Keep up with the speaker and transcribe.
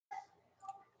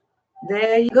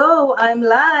There you go. I'm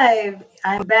live.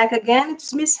 I'm back again.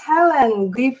 It's Miss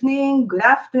Helen. Good evening, good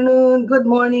afternoon, good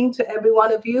morning to every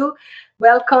one of you.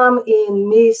 Welcome in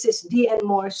Mrs. D and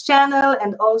Moore's channel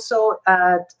and also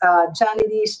at Johnny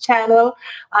D's channel.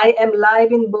 I am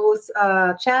live in both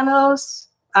channels.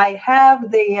 I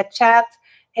have the chat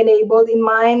enabled in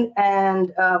mine.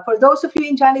 And for those of you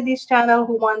in Johnny D's channel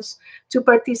who wants to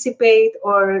participate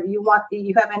or you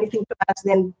have anything to ask,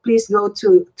 then please go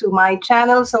to my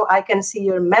channel so I can see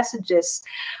your messages.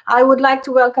 I would like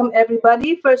to welcome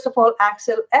everybody. First of all,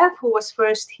 Axel F, who was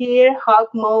first here, Hulk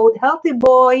Mode, Healthy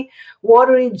Boy,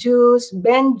 Watery Juice,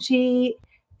 Benji,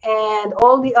 and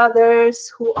all the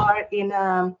others who are in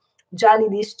Johnny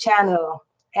D's channel.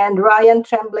 And Ryan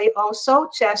Tremblay also,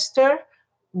 Chester,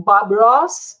 Bob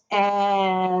Ross,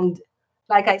 and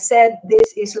like I said,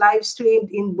 this is live streamed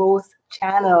in both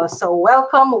channels. So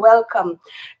welcome, welcome.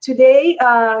 Today,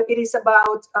 it is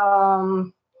about,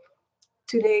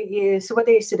 today is, what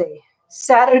day is today?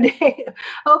 Saturday.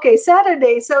 Okay,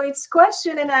 Saturday. So it's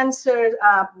question and answer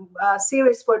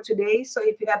series for today. So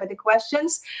if you have any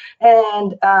questions,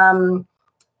 and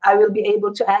I will be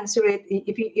able to answer it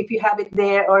if you have it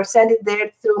there, or send it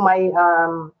there through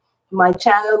my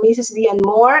channel, Mrs. D and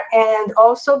More. And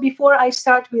also, before I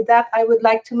start with that, I would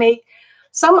like to make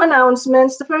some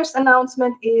announcements. The first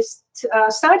announcement is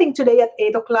starting today at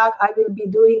 8 o'clock, I will be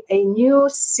doing a new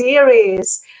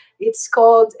series. It's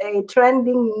called a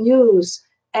Trending News.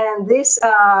 And this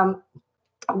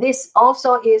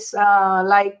also is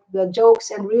like the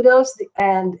jokes and riddles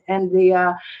and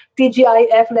the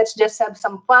TGIF. Let's just have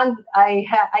some fun.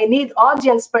 I need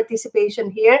audience participation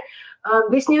here.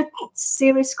 This new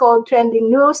series called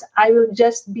Trending News, I will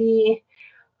just be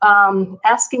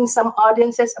asking some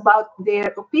audiences about their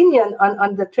opinion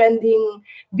on the trending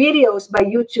videos by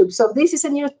YouTube. So this is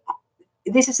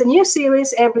a new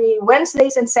series every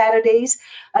Wednesdays and Saturdays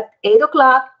at 8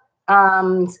 o'clock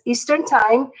Eastern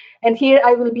time. And here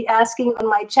I will be asking on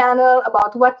my channel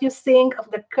about what you think of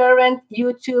the current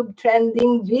YouTube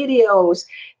trending videos.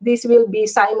 This will be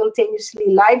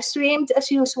simultaneously live streamed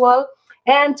as usual.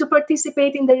 And to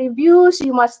participate in the reviews,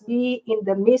 you must be in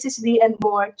the Mrs. D and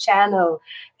More channel.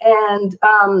 And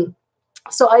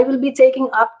so I will be taking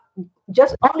up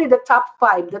just only the top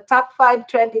five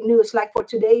trending news. Like for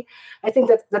today, I think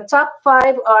that the top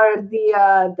five are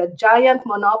the giant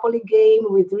Monopoly game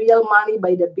with real money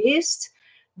by the Beast,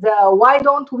 the Why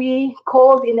Don't We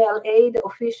Cold in LA, the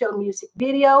official music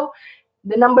video.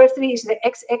 The number 3 is the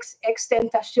XXX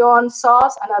Tentacion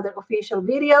Sauce, another official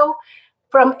video.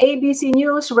 From ABC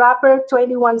News, rapper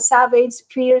 21 Savage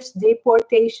fears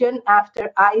deportation after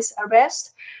ICE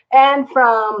arrest. And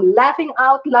from Laughing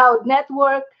Out Loud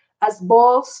Network, as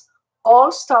balls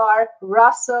all-star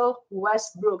Russell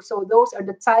Westbrook. So those are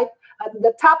the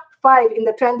top 5 in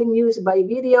the trending news by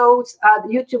videos,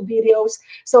 YouTube videos.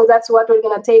 So that's what we're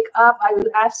gonna take up. I will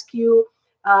ask you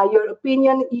your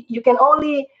opinion. You can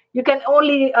only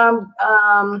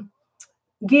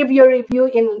give your review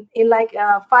in like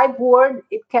 5 word.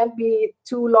 It can't be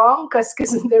too long because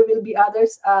there will be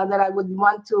others that I would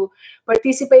want to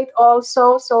participate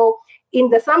also. So in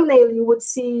the thumbnail, you would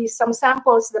see some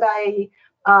samples that I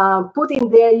put in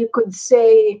there. You could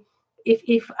say,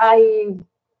 if I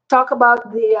talk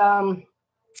about the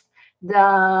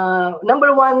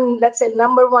number one, let's say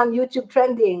number one YouTube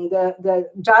trending, the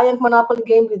giant Monopoly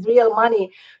game with real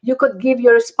money, you could give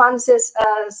your responses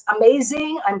as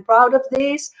amazing, I'm proud of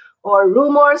this, or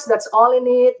rumors, that's all in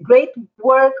it, great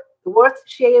work, worth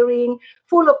sharing,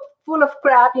 full of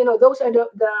crap. Those are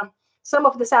the some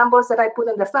of the samples that I put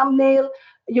on the thumbnail.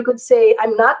 You could say,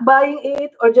 I'm not buying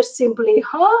it, or just simply,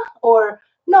 huh? Or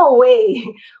no way,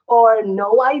 or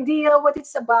no idea what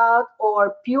it's about,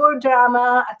 or pure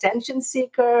drama, attention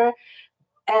seeker,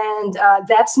 and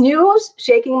that's news,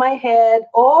 shaking my head,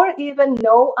 or even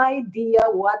no idea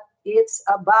what it's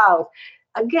about.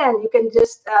 Again, you can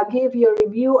just give your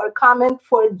review or comment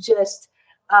for just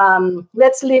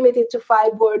let's limit it to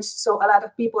 5 words so a lot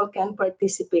of people can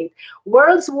participate.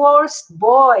 World's Worst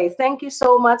Boy, thank you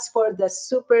so much for the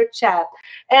super chat.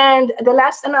 And the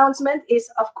last announcement is,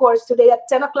 of course, today at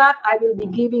 10 o'clock, I will be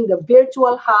giving the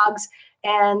virtual hugs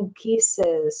and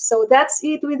kisses. So that's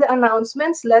it with the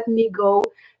announcements. Let me go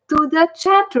to the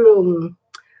chat room.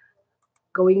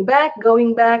 Going back.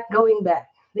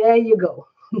 There you go.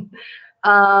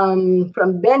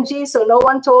 From Benji, so no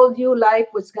one told you life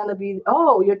was gonna be,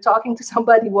 oh, you're talking to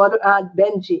somebody,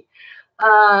 Benji.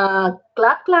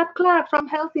 Clap, clap, clap from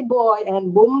Healthy Boy,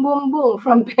 and boom, boom, boom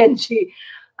from Benji.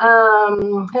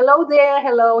 Hello there,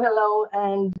 hello,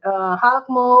 and Hulk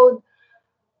Mode,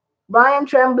 Brian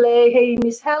Tremblay, hey,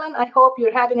 Miss Helen, I hope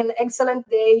you're having an excellent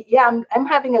day. Yeah, I'm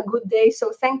having a good day,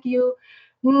 so thank you.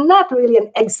 Not really an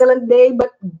excellent day,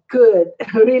 but good,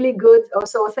 really good.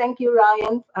 Also, thank you,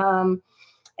 Ryan.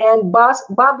 And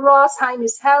Bob Ross, hi,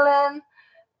 Miss Helen.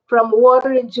 From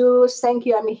Watery Juice, thank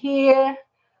you, I'm here.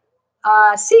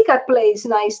 Sikat Place,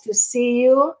 nice to see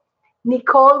you.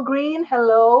 Nicole Green,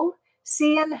 hello.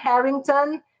 Cian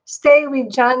Harrington, stay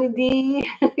with Johnny D.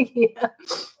 Yeah.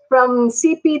 From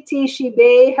CPT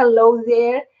Shibay, hello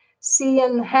there.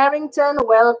 Cian Harrington,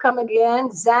 welcome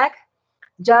again. Zach,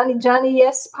 Johnny,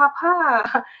 yes,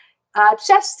 Papa.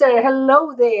 Chester,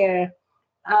 hello there.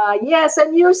 Yes, a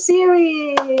new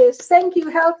series. Thank you,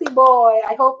 Healthy Boy.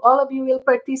 I hope all of you will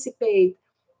participate.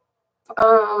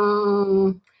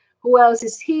 Um, who else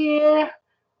is here?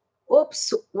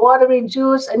 Oops, Watery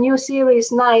Juice, a new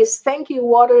series. Nice. Thank you,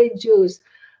 Watery Juice.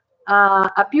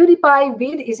 A PewDiePie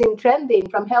vid is in trending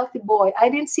from Healthy Boy. I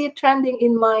didn't see it trending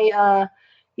in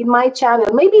my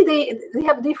channel. Maybe they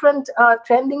have different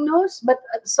trending news, but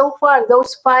so far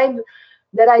those 5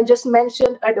 that I just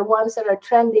mentioned are the ones that are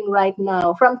trending right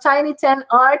now. From Tiny 10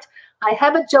 Art, I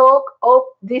have a joke. Oh,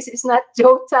 this is not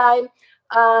joke time.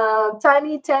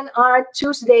 Tiny 10 Art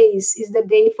Tuesdays is the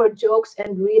day for jokes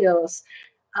and riddles.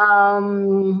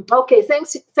 Okay,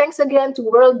 thanks again to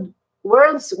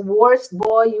World's Worst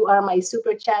Boy. You are my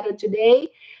super chatter today.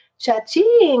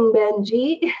 Cha-ching,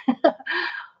 Benji.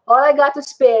 All I got to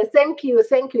spare. Thank you.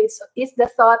 It's the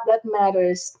thought that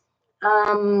matters.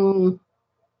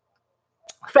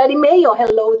 Freddie Mayo,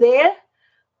 hello there.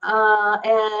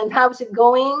 And how's it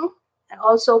going?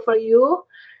 Also for you.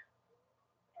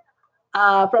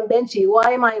 From Benji,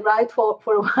 why am I right for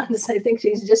once? I think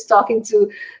she's just talking to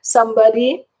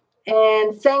somebody.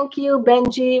 And thank you,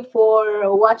 Benji,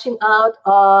 for watching out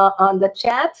on the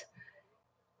chat.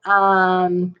 A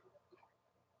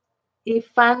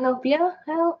fan of you?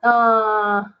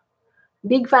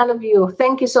 Big fan of you.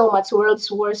 Thank you so much,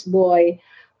 World's Worst Boy.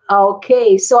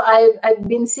 Okay, so I've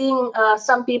been seeing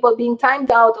some people being timed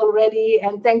out already,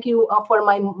 and thank you for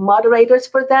my moderators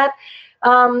for that.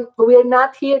 We're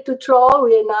not here to troll.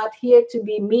 We're not here to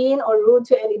be mean or rude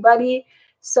to anybody.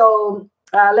 So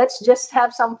let's just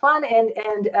have some fun. And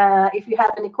if you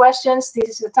have any questions, this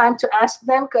is the time to ask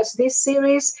them, because this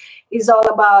series is all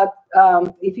about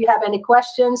if you have any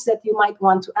questions that you might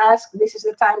want to ask, this is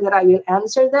the time that I will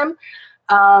answer them.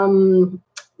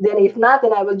 Then if not,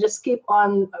 then I will just keep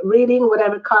on reading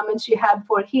whatever comments you have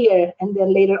for here. And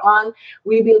then later on,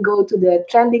 we will go to the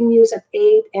trending news at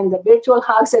 8 and the virtual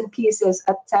hugs and kisses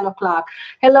at 10 o'clock.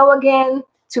 Hello again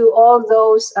to all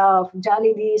those of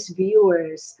Johnny D's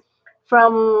viewers.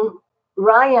 From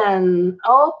Ryan,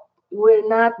 oh, we're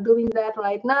not doing that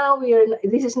right now.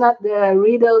 This is not the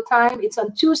riddle time. It's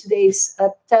on Tuesdays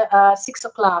at 6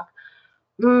 o'clock.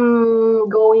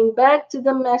 Going back to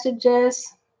the messages.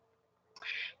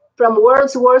 From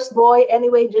World's Worst Boy,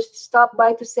 anyway, just stop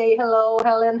by to say hello,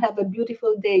 Helen. Have a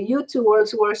beautiful day. You too,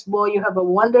 World's Worst Boy. You have a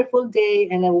wonderful day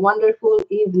and a wonderful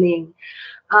evening.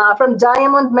 From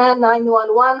Diamond Man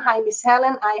 911, hi, Miss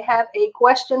Helen. I have a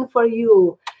question for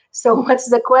you. So what's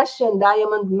the question,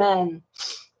 Diamond Man?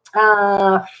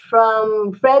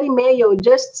 From Freddie Mayo,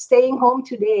 just staying home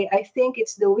today. I think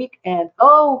it's the weekend.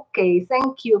 Okay,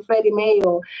 thank you, Freddie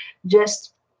Mayo.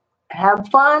 Just have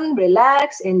fun,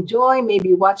 relax, enjoy,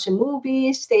 maybe watch a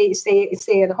movie, stay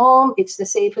at home. It's the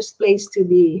safest place to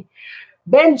be.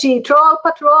 Benji, Troll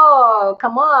Patrol,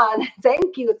 come on.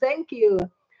 Thank you.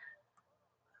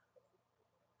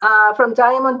 From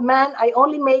Diamond Man, I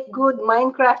only make good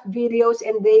Minecraft videos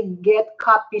and they get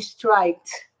copy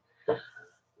striked.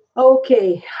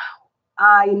 Okay,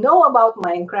 I know about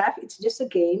Minecraft. It's just a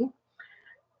game.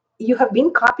 You have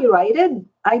been copyrighted.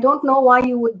 I don't know why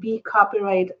you would be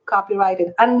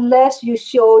copyrighted unless you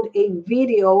showed a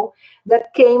video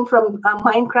that came from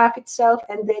Minecraft itself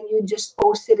and then you just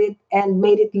posted it and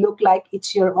made it look like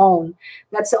it's your own.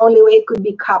 That's the only way it could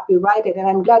be copyrighted. And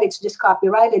I'm glad it's just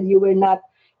copyrighted.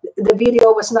 The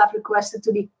video was not requested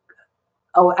to be.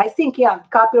 Oh, I think, yeah,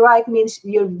 copyright means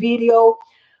your video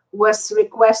was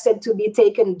requested to be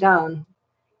taken down.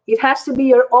 It has to be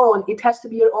your own. It has to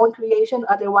be your own creation.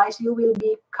 Otherwise, you will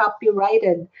be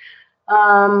copyrighted.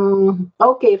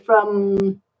 Okay,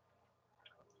 from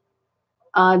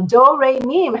Do Ray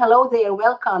Meme. Hello there.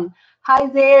 Welcome. Hi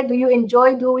there. Do you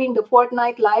enjoy doing the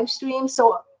Fortnite live stream?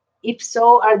 So, if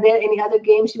so, are there any other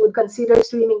games you would consider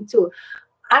streaming too?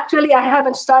 Actually, I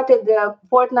haven't started the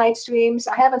Fortnite streams.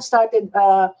 I haven't started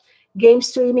game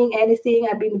streaming anything.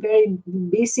 I've been very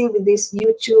busy with this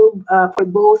YouTube for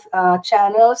both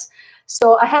channels,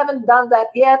 so I haven't done that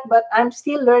yet. But I'm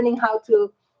still learning how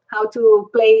how to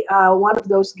play one of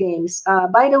those games.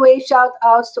 By the way, shout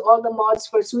outs to all the mods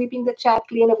for sweeping the chat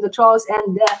clean of the trolls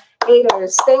and the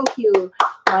haters. Thank you,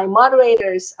 my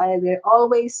moderators. They're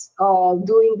always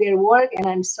doing their work, and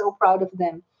I'm so proud of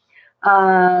them.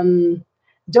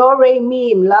 Dore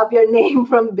meme, love your name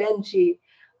from Benji.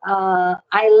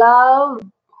 I love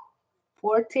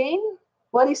 14.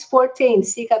 What is 14?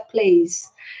 Sikat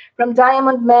plays. From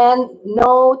Diamond Man,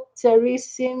 no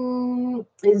terrorism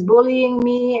is bullying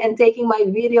me and taking my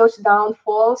videos down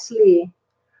falsely.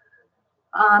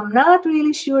 I'm not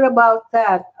really sure about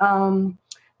that.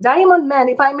 Diamond Man,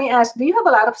 if I may ask, do you have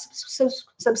a lot of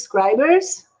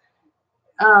subscribers?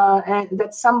 And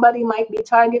that somebody might be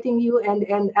targeting you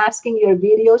and asking your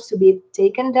videos to be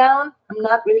taken down? I'm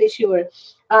not really sure.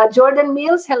 Jordan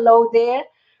Mills, hello there.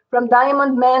 From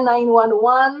Diamond Man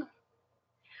 911,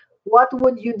 what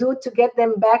would you do to get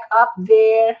them back up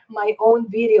there? My own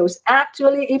videos.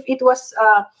 Actually, if it was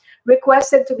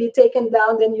requested to be taken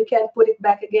down, then you can put it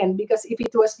back again. Because if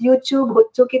it was YouTube who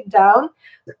took it down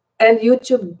and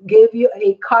YouTube gave you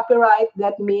a copyright,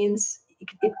 that means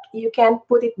you can't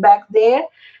put it back there.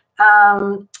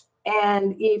 And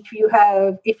if you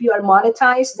are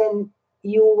monetized, then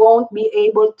you won't be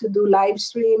able to do live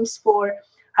streams for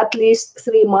at least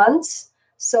 3 months.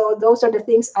 So those are the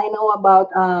things I know about.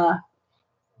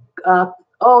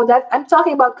 That I'm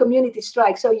talking about community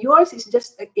strike. So yours is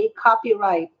just a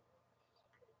copyright.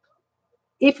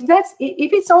 If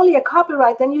it's only a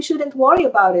copyright, then you shouldn't worry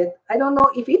about it. I don't know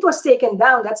if it was taken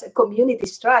down. That's a community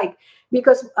strike,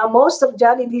 because most of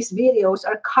Jolly's videos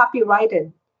are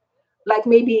copyrighted. Like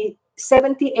maybe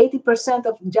 70-80%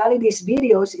 of Jolly's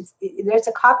videos, there's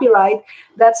a copyright.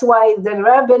 That's why the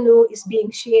revenue is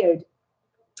being shared.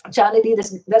 Jollity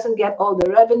doesn't get all the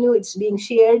revenue. It's being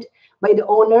shared by the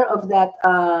owner of that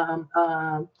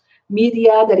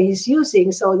media that he's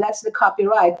using. So that's the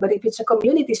copyright. But if it's a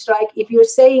community strike, if you're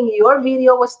saying your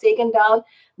video was taken down,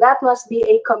 that must be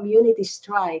a community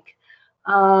strike.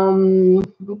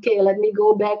 Okay, let me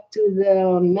go back to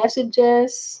the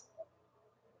messages.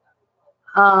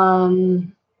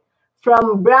 From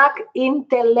Brack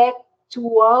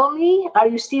Intellectually, are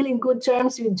you still in good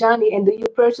terms with Johnny, and do you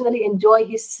personally enjoy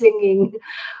his singing?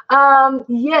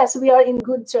 Yes, we are in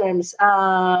good terms.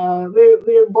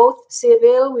 We're both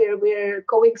civil. We're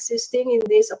coexisting in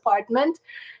this apartment,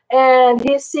 and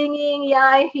his singing, yeah,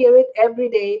 I hear it every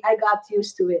day. I got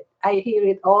used to it. I hear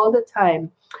it all the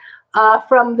time.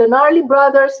 From the Gnarly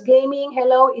Brothers Gaming,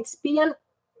 hello, it's Peter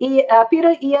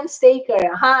Ian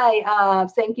Staker. Hi,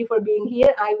 thank you for being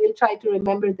here. I will try to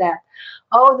remember that.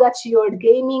 Oh, that's your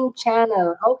gaming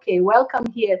channel. Okay, welcome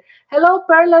here. Hello,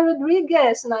 Perla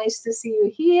Rodriguez. Nice to see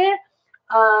you here.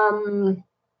 From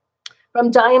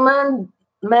Diamond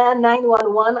Man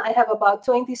 911, I have about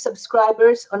 20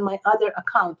 subscribers on my other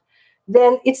account.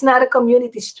 Then it's not a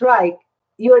community strike.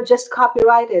 You're just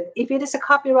copyrighted. If it is a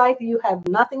copyright, you have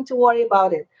nothing to worry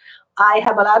about it. I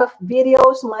have a lot of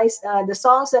videos. The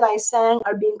songs that I sang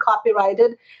are being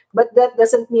copyrighted, but that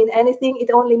doesn't mean anything.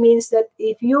 It only means that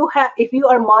if you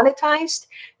are monetized,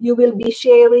 you will be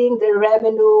sharing the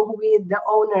revenue with the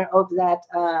owner of that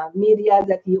media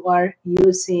that you are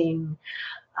using.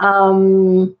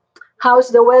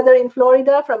 How's the weather in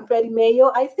Florida? From Freddie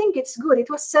Mayo. I think it's good. It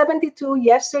was 72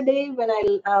 yesterday when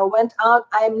I went out.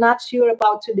 I'm not sure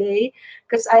about today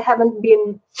because I haven't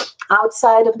been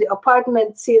outside of the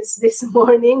apartment since this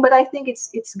morning, but I think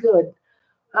it's good.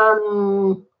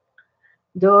 Do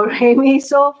re mi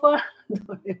so far.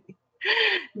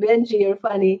 Benji, you're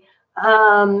funny.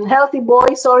 Healthy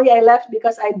boy, sorry I left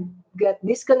because I got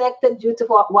disconnected due to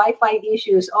Wi-Fi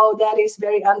issues. Oh, that is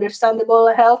very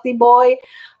understandable. Healthy boy,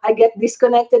 I get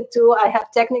disconnected too. I have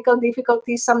technical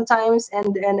difficulties sometimes,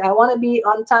 and I want to be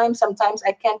on time. Sometimes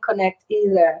I can't connect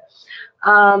either.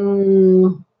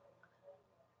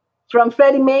 From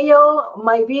Freddie Mayo,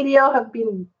 my video have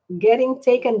been getting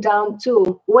taken down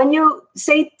too. When you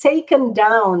say taken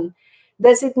down,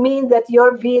 does it mean that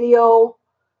your video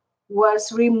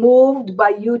was removed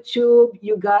by YouTube?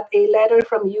 You got a letter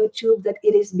from YouTube that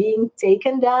it is being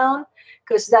taken down?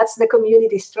 Because that's the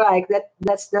community strike.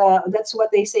 That's what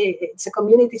they say. It's a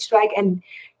community strike, and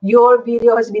your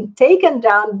video has been taken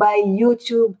down by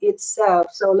YouTube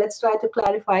itself. So let's try to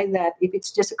clarify that, if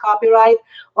it's just a copyright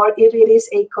or if it is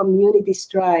a community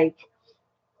strike.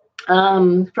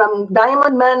 From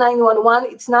Diamond Man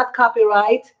 911, it's not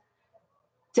copyright.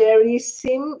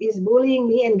 Terrorism is bullying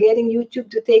me and getting YouTube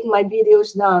to take my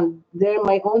videos down. They're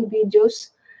my own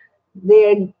videos.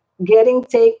 They're getting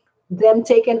them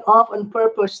taken off on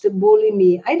purpose to bully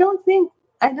me. I don't think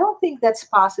that's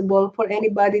possible for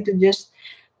anybody to just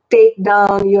take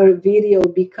down your video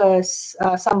because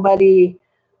somebody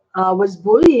was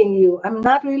bullying you. I'm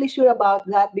not really sure about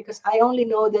that because I only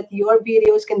know that your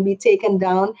videos can be taken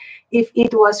down if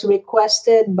it was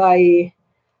requested by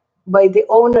the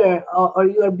owner, or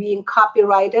you are being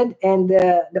copyrighted and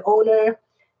the owner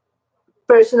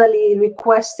personally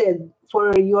requested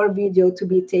for your video to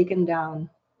be taken down.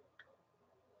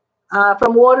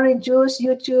 From Watery Juice,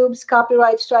 YouTube's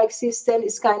copyright strike system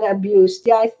is kind of abused.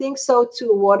 Yeah, I think so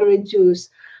too, Watery Juice.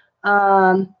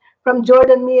 From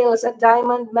Jordan Mills at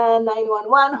Diamond Man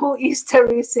 911, who is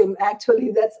terrorism?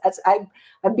 Actually, that's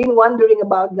I've been wondering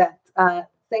about that.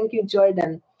 Thank you,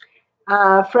 Jordan.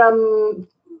 From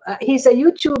He's a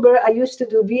YouTuber. I used to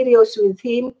do videos with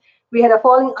him. We had a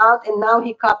falling out, and now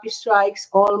he copy strikes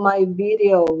all my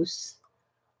videos.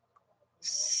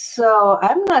 So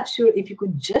I'm not sure if you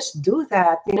could just do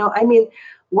that. I mean,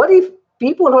 what if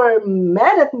people who are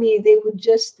mad at me, they would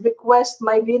just request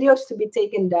my videos to be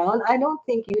taken down? I don't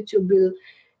think YouTube will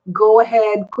go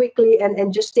ahead quickly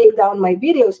and just take down my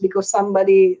videos because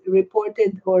somebody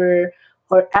reported or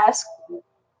ask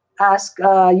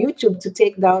YouTube to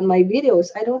take down my videos.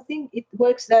 I don't think it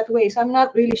works that way. So I'm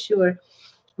not really sure.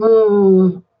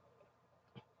 Hmm.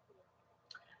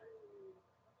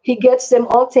 He gets them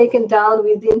all taken down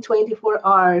within 24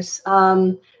 hours.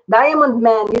 Diamond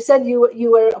Man, you said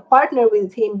you were a partner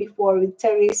with him before with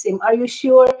terrorism. Are you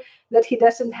sure that he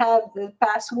doesn't have the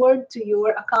password to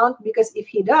your account? Because if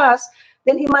he does,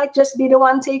 then he might just be the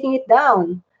one taking it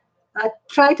down.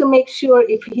 Try to make sure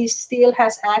if he still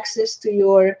has access to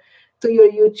your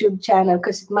YouTube channel,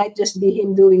 because it might just be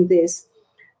him doing this.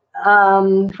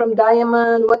 From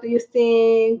Diamond, what do you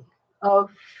think of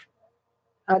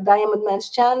Diamond Man's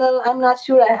channel? I'm not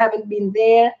sure. I haven't been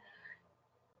there.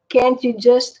 Can't you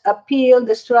just appeal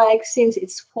the strike since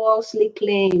it's falsely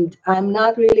claimed? I'm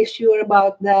not really sure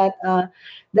about that.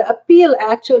 The appeal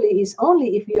actually is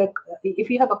only if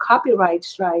you have a copyright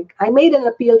strike. I made an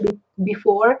appeal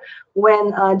before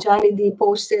when Johnny D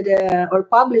posted or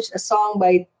published a song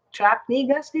by Trap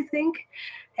Niggas, I think,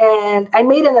 and I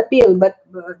made an appeal, but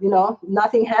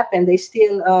nothing happened. They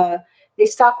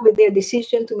stuck with their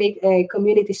decision to make a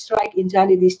community strike in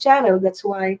Johnny D's channel. That's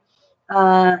why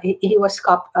he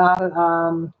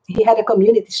had a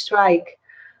community strike.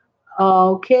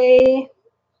 Okay.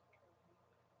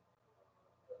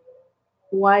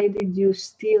 Why did you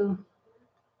steal?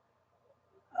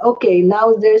 Okay,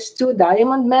 now there's two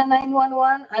Diamond Man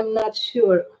 911. I'm not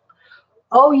sure.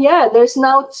 Oh yeah, there's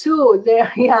now two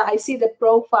there. Yeah, I see the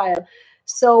profile.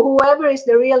 So whoever is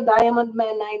the real Diamond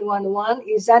Man 911,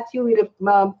 is that you with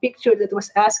a picture that was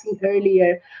asking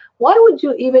earlier? What would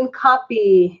you even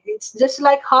copy? It's just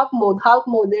like Hawk Mode. Hawk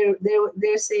Mode.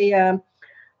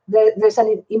 There's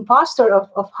an imposter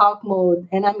of Hawk Mode,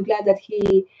 and I'm glad that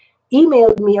he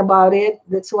emailed me about it.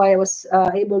 That's why I was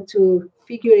able to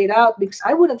figure it out, because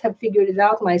I wouldn't have figured it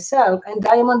out myself. And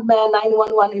Diamond Man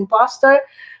 911 imposter,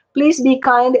 please be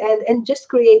kind and just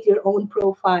create your own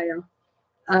profile.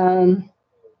 Um,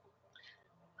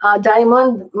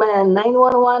 Diamond Man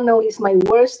 911, no, he's my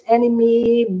worst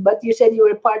enemy, but you said you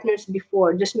were partners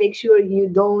before. Just make sure you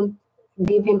don't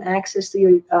give him access to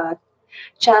your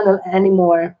channel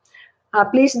anymore.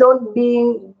 Please don't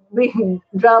bring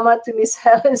drama to Miss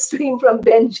Helen stream from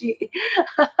Benji.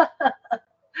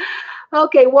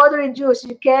 Okay, Watery Juice,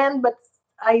 you can, but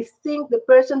I think the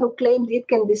person who claimed it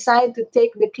can decide to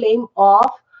take the claim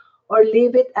off or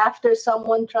leave it after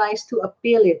someone tries to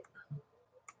appeal it.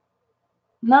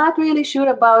 Not really sure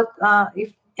about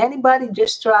if anybody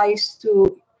just tries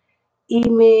to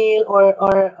email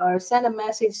or send a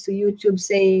message to YouTube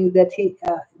saying that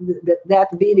that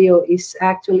video is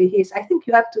actually his. I think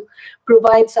you have to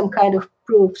provide some kind of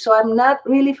proof. So I'm not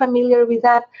really familiar with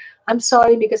that. I'm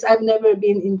sorry, because I've never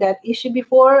been in that issue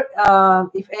before.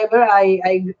 If ever I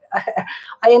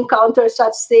I encounter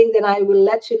such thing, then I will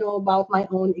let you know about my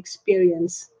own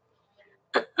experience.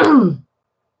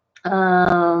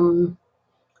 um,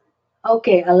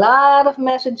 Okay, a lot of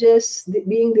messages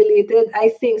being deleted. I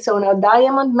think so. Now,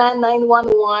 Diamond Man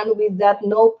 911 with that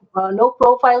no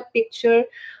profile picture,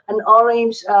 an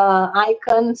orange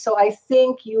icon. So I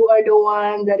think you are the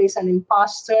one that is an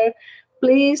imposter.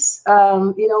 Please,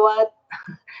 you know what?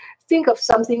 Think of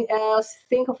something else.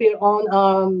 Think of your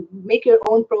own. Make your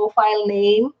own profile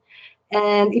name.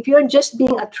 And if you're just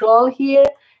being a troll here,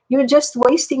 you're just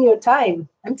wasting your time.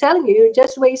 I'm telling you, you're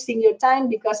just wasting your time,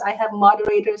 because I have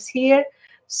moderators here.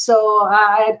 So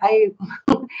I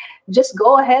just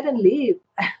go ahead and leave.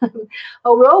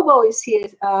 Oh, Robo is here.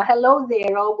 Hello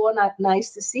there, Robo. Not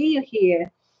nice to see you here.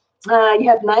 You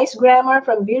have nice grammar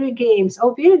from Viri Games.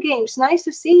 Oh, Viri Games, nice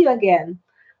to see you again.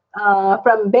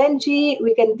 From Benji,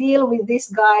 we can deal with these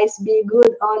guys. Be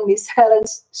good on Miss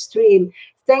Helen's stream.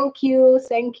 Thank you,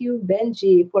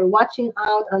 Benji, for watching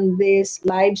out on this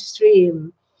live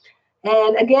stream.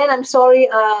 And again, I'm sorry,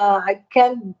 I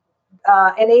can't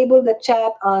enable the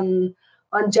chat on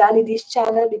Johnny D's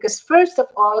channel because first of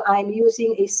all, I'm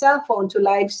using a cell phone to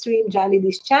live stream Johnny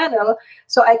D's channel,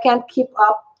 so I can't keep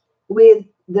up with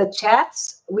the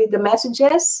chats, with the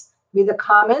messages, with the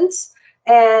comments,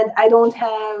 and I don't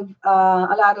have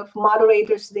a lot of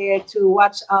moderators there to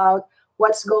watch out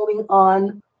what's going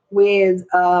on with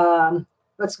the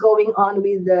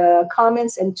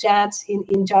comments and chats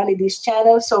in Johnny D's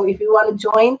channel. So if you want to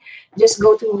join, just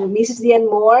go to Mrs. D and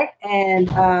More, and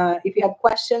if you have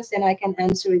questions, then I can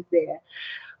answer it there.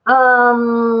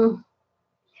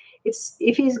 It's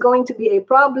if he's going to be a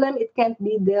problem, it can't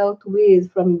be dealt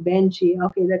with from Benji.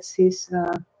 Okay, that's his.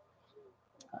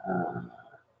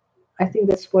 I think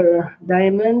that's for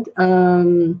Diamond.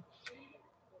 Can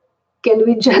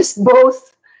we just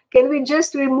both? Can we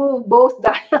just remove both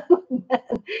Diamond?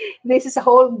 This is a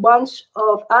whole bunch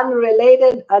of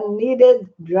unrelated, unneeded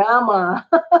drama.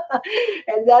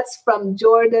 And that's from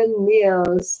Jordan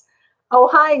Mills. Oh,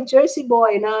 hi, Jersey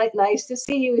boy. Nice to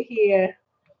see you here.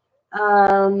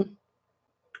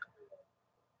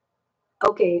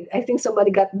 Okay, I think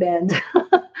somebody got banned.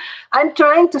 I'm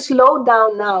trying to slow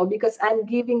down now because I'm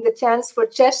giving the chance for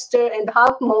Chester and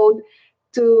Hulk Mode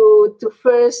to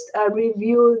first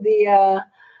review the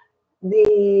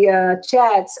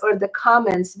chats or the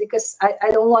comments because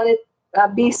I don't want it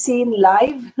be seen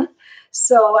live.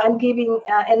 So I'm giving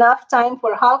enough time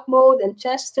for Hulk Mode and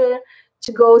Chester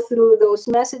to go through those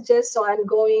messages. So I'm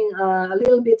going a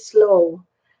little bit slow.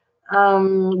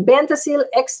 Bentasil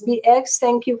XBX,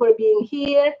 thank you for being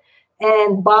here.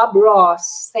 And Bob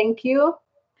Ross, thank you.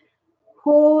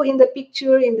 Who in the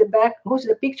picture in the back? Who's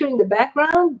the picture in the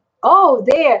background? Oh,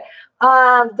 there.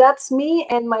 That's me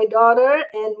and my daughter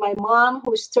and my mom,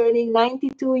 who's turning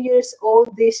 92 years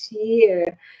old this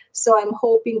year. So I'm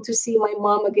hoping to see my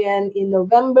mom again in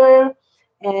November.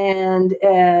 And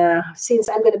since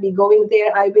I'm going to be going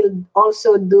there, I will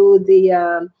also do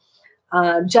the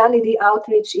Johnny D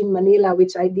outreach in Manila,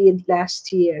 which I did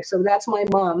last year. So that's my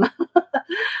mom.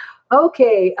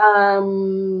 Okay.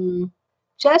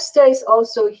 Chester is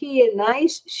also here.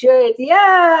 Nice shirt.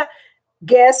 Yeah.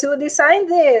 Guess who designed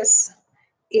this?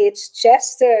 It's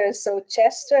Chester. So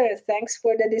Chester, thanks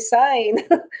for the design.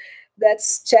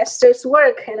 That's Chester's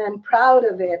work, and I'm proud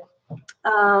of it.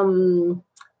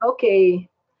 Okay.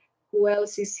 Who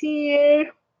else is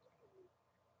here?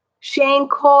 Shane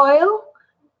Coyle.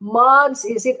 Mods,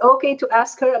 is it okay to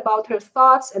ask her about her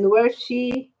thoughts and where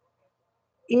she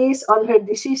is on her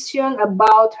decision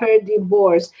about her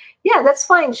divorce? Yeah, that's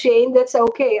fine, Shane. That's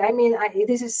okay. I mean,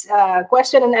 this is a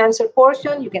question and answer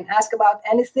portion. You can ask about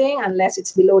anything unless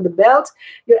it's below the belt.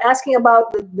 You're asking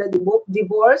about the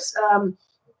divorce.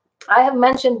 I have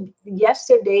mentioned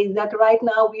yesterday that right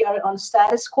now we are on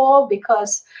status quo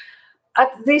because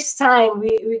at this time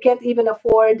we can't even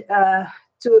afford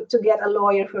to get a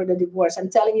lawyer for the divorce. I'm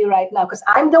telling you right now, because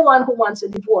I'm the one who wants a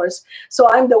divorce, so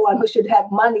I'm the one who should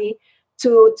have money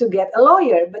to get a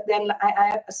lawyer. But then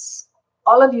as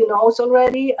all of you knows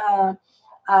already,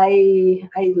 I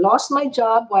lost my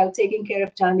job while taking care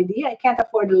of Johnny D. I can't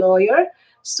afford a lawyer,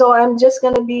 so I'm just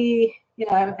gonna be,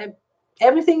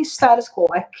 everything is status quo.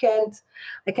 I can't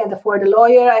afford a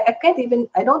lawyer.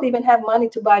 I don't even have money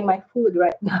to buy my food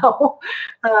right now.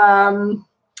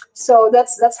 So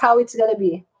that's how it's gonna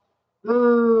be.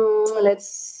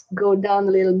 Let's go down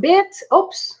a little bit.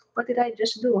 Oops, what did I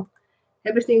just do?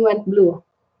 Everything went blue.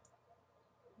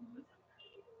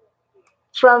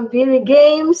 From Viri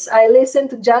Games, I listen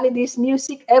to Johnny D's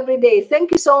music every day. Thank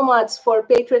you so much for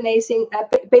patronizing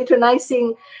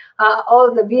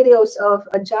all the videos of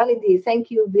Johnny D. Thank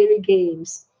you, Viri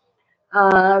Games.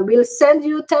 We'll send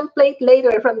you template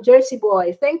later from Jersey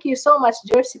Boy. Thank you so much,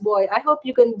 Jersey Boy. I hope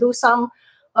you can do some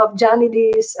of Johnny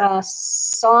D's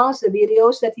songs, the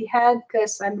videos that he had,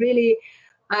 because I'm really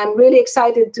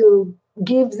excited to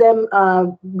give them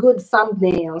good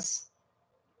thumbnails.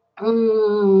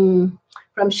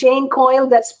 From Shane Coyle,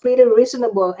 that's pretty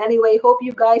reasonable. Anyway, hope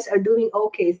you guys are doing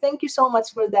okay. Thank you so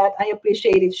much for that. I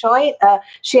appreciate it.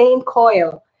 Shane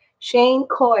Coyle. Shane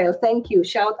Coyle, thank you.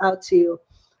 Shout out to you.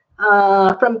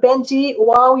 From Benji,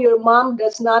 wow, your mom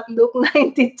does not look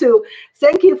 92.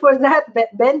 Thank you for that,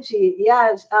 Benji.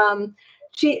 Yes,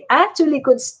 she actually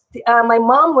could. My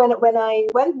mom, when I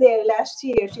went there last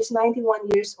year, she's 91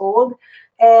 years old,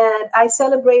 and I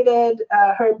celebrated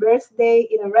her birthday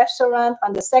in a restaurant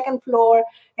on the second floor,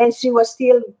 and she was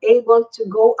still able to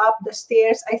go up the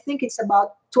stairs. I think it's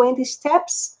about 20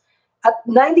 steps At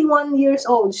 91 years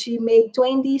old, she made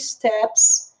 20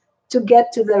 steps to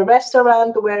get to the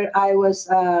restaurant where I was.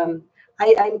 I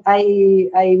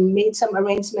made some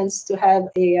arrangements to have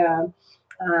a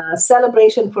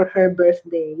celebration for her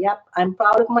birthday. Yep, I'm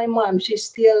proud of my mom. She's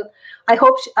still. I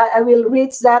hope I will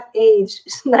reach that age,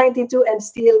 92, and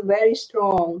still very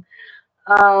strong.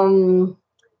 Um,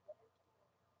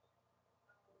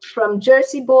 from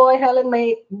Jersey Boy, Helen,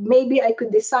 maybe I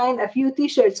could design a few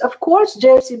T-shirts. Of course,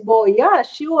 Jersey Boy. Yeah,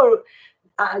 sure.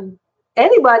 uh,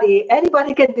 anybody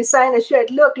can design a shirt.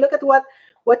 Look at what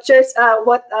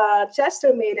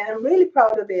Chester made, and I'm really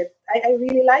proud of it. I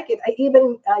really like it. I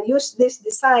even used this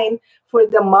design for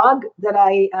the mug that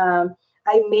I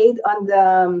made on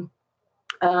the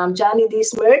Johnny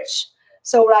D's merch.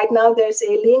 So right now there's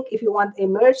a link. If you want a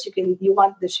merch, you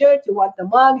want the shirt, you want the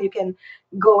mug, you can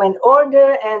go and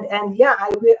order. And yeah,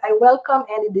 I welcome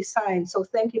any design. So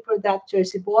thank you for that,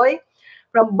 Jersey Boy.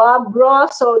 From Bob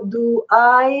Ross. So do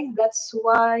I? That's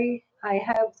why I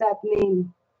have that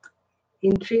name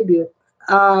in tribute.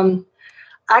 Um,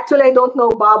 Actually, I don't know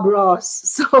Bob Ross,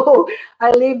 so I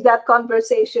leave that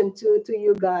conversation to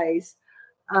you guys.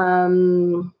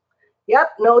 Um,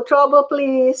 Yep, no trouble,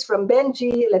 please. From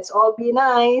Benji, let's all be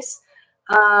nice.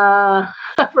 Uh,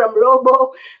 from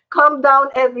Robo, calm down,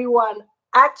 everyone.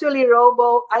 Actually,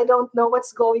 Robo, I don't know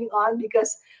what's going on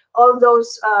because all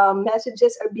those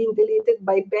messages are being deleted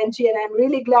by Benji, and I'm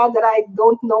really glad that I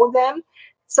don't know them.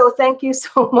 So thank you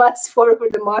so much for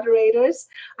the moderators.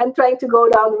 I'm trying to go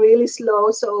down really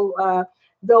slow so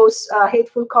those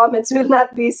hateful comments will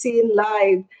not be seen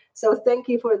live. So thank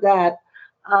you for that.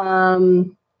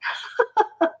 Um,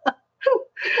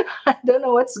 I don't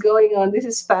know what's going on. This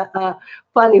is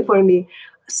funny for me.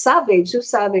 Savage, who's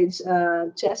Savage?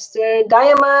 Chester,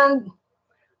 Diamond.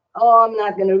 Oh, I'm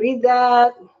not gonna read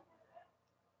that.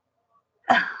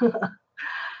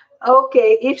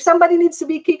 Okay, if somebody needs to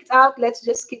be kicked out, let's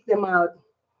just kick them out.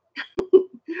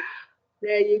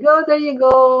 There you go. There you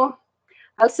go.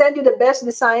 I'll send you the best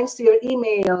designs to your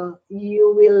email.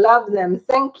 You will love them.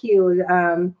 Thank you.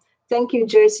 Thank you,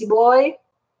 Jersey Boy.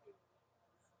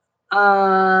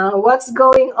 What's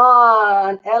going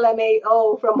on?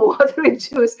 LMAO from Watery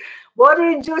Juice.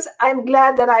 Watery Juice, I'm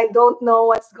glad that I don't know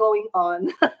what's going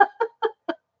on.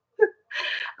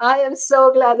 I am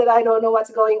so glad that I don't know what's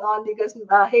going on because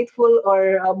hateful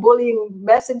or bullying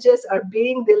messages are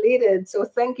being deleted. So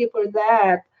thank you for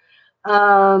that.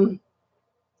 Um,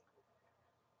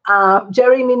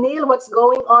 Jeremy Neal, what's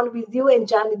going on with you and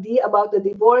Johnny D about the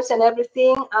divorce and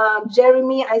everything?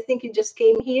 Jeremy, I think you just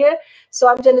came here, so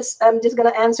I'm just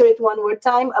gonna answer it one more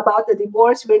time about the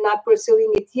divorce. We're not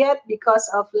pursuing it yet because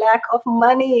of lack of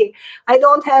money. I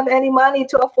don't have any money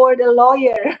to afford a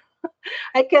lawyer.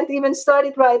 I can't even start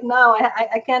it right now.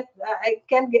 I can't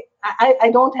get. I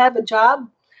don't have a job.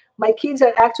 My kids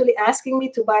are actually asking me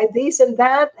to buy this and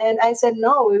that, and I said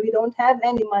no. We don't have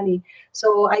any money,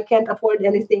 so I can't afford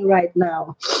anything right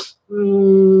now.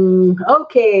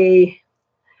 Okay.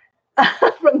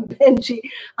 From Benji,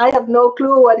 I have no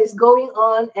clue what is going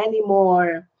on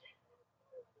anymore.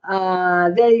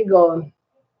 There you go.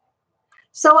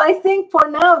 So I think for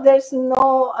now there's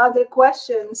no other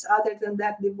questions other than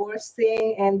that divorce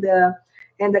thing and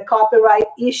the copyright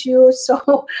issue.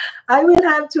 So I will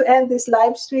have to end this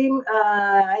live stream.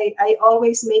 I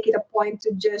always make it a point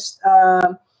to just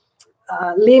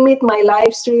limit my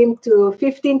live stream to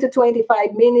 15 to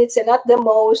 25 minutes and at the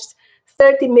most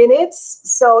 30 minutes.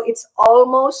 So it's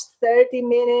almost 30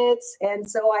 minutes. And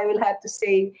so I will have to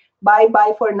say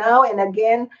bye-bye for now. And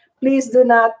again, please do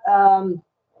not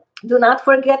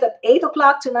forget at 8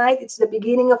 o'clock tonight, it's the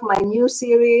beginning of my new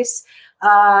series.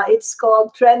 It's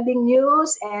called Trending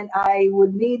News, and I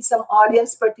would need some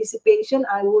audience participation.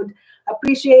 I would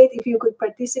appreciate if you could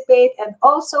participate. And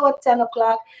also at 10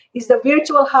 o'clock is the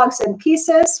virtual hugs and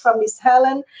kisses from Miss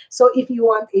Helen. So if you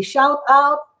want a shout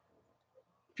out,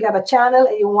 if you have a channel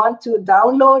and you want to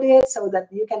download it so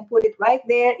that you can put it right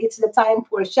there, it's the time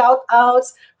for shout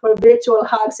outs, for virtual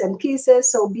hugs and kisses.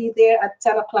 So be there at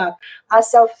 10 o'clock.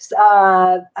 As of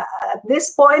at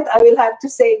this point, I will have to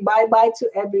say bye-bye to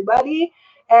everybody.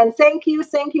 And thank you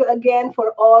again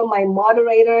for all my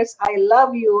moderators. I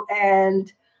love you,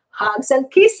 and hugs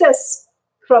and kisses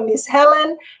from Miss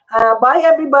Helen. Bye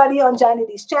everybody on Johnny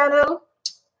D's channel.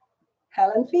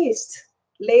 Helen Feast.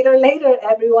 Later,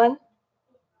 everyone.